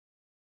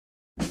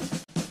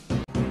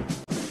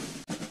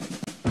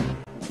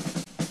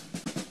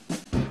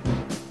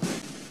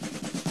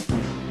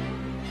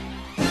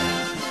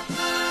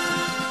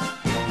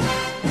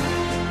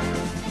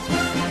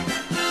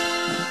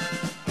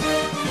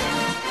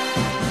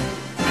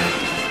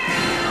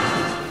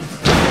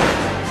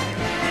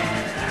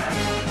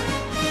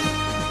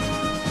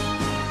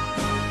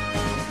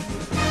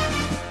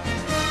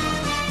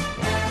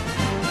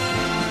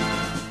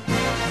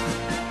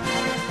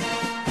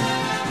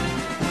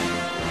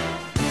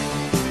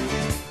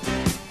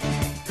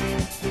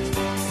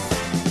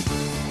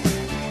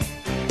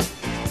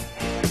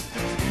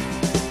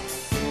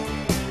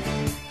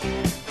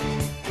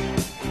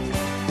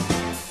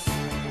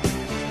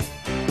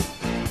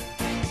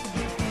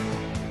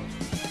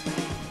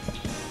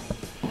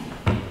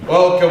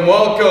Welcome,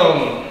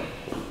 welcome.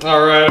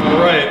 All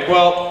right.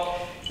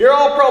 Well, you're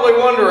all probably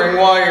wondering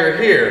why you're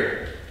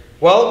here.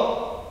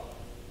 Well,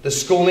 the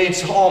school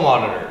needs hall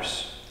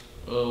monitors.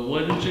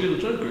 Why didn't you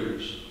get the 10th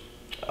graders?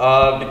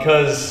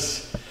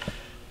 Because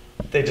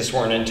they just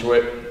weren't into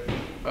it.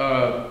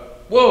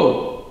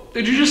 Whoa,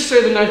 did you just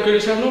say the 9th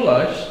graders have no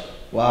lives?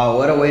 Wow,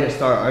 what a way to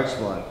start art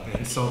squad.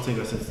 Insulting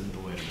us isn't the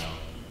way to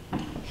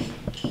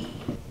go.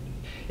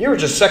 You were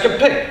just second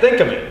pick,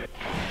 think of it.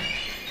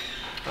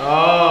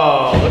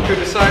 Oh, look who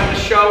decided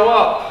to show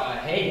up.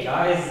 Hey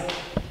guys,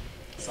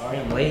 sorry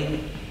I'm late.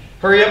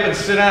 Hurry up and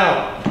sit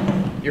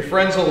down. Your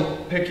friends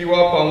will pick you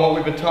up on what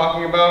we've been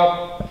talking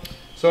about.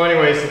 So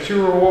anyways, the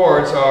 2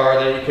 rewards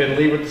are that you can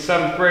leave with the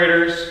 7th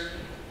graders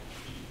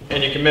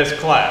and you can miss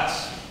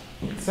class.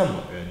 It's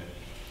somewhat good.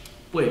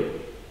 Wait,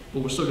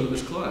 but we're still gonna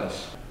miss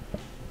class.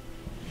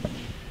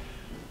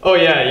 Oh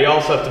yeah, you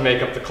also have to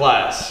make up the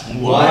class.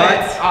 What?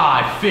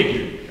 I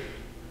figured.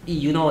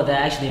 You know,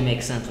 that actually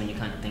makes sense when you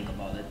kind of think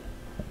about it.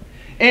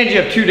 And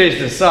you have 2 days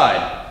to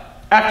decide.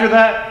 After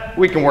that,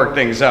 we can work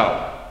things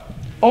out.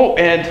 Oh,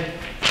 and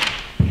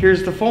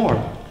here's the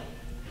form.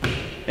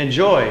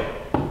 Enjoy.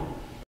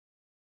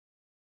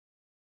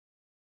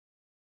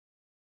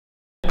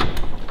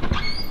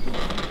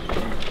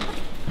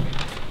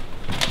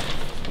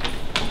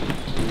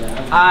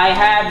 I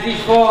have the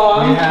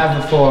form. We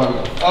have the form.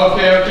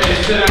 Okay,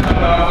 sit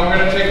down. I'm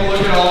gonna take a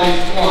look at all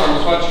these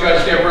forms. Why don't you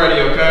guys get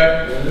ready,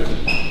 okay?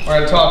 We're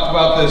gonna talk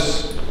about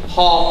this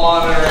hall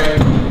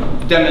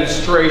monitoring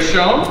demonstration.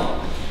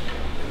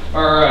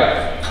 All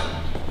right.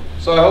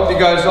 So I hope you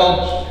guys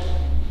all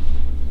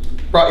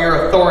brought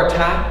your authority.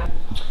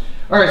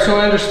 All right, so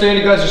I understand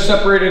you guys are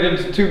separated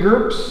into 2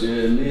 groups?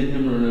 Yeah, me and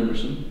him are in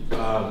Emerson.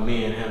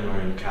 Me and him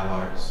are in Cal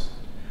Arts.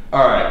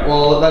 All right,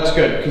 well, that's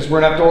good, because we're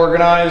gonna have to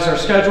organize our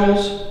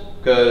schedules,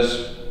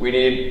 because we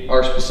need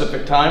our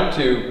specific time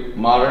to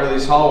monitor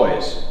these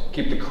hallways,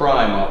 keep the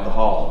crime off the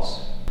halls.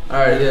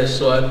 Alright, yeah,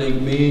 so I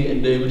think me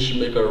and David should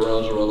make our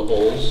rounds around the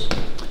halls.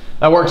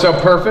 That works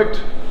out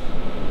perfect.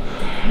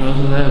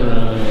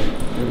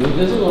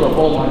 This is what a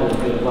hall monitor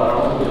is about. I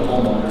want to be a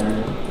hall monitor.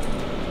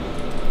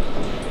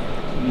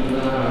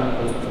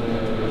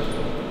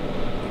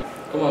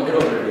 Come on, get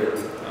over here, David.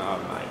 Oh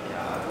my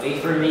god.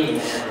 Wait for me,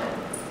 man.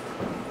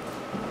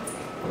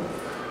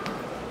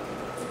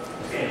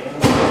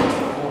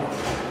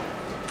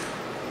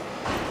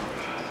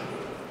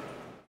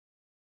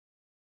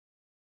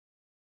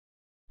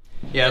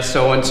 Yeah,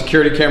 so when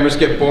security cameras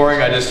get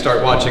boring, I just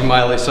start watching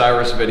Miley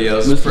Cyrus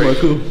videos. Mr.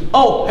 Marcoux.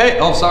 Oh, hey,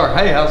 sorry.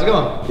 Hey, how's it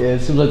going? Yeah, it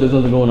seems like there's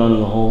nothing going on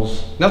in the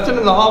halls. Nothing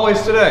in the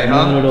hallways today,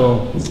 huh? Not at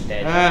all.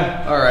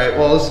 All right,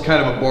 well, this is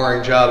kind of a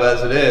boring job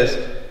as it is.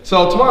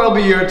 So tomorrow will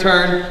be your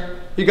turn.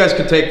 You guys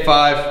can take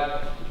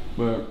 5.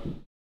 Right.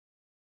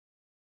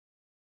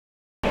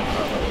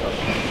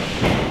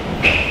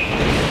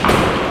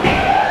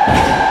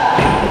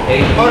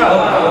 Hey, hold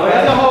up.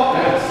 Where's the whole?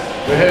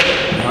 Go ahead.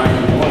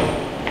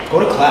 Go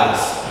to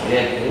class.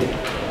 Yeah.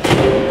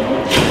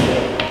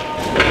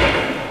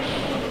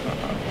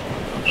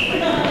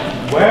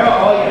 Where are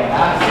all your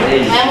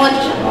passes?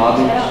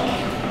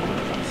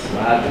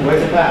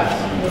 Where's the pass?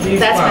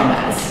 That's my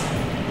pass.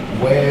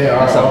 Where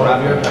are all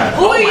of your passes?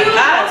 Who are you?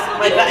 Pass.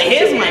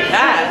 Here's my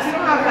pass.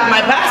 My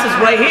pass is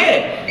right here.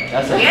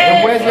 That's it.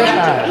 And where's your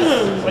pass?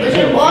 Where's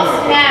your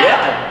boss pass?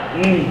 Yeah.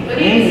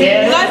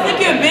 You guys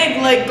think you're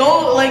big, like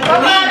go, like.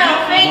 Come on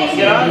now, face. He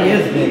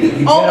is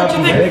big. Oh, but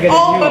you think?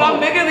 Oh, but I'm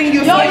bigger than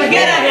you. Yo, So you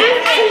get at it.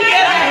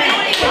 Get at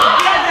it.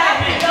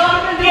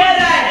 Get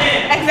at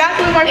it.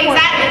 Exactly my point.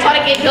 Exactly, try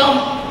to get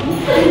dumb.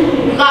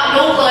 You got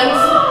no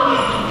guns.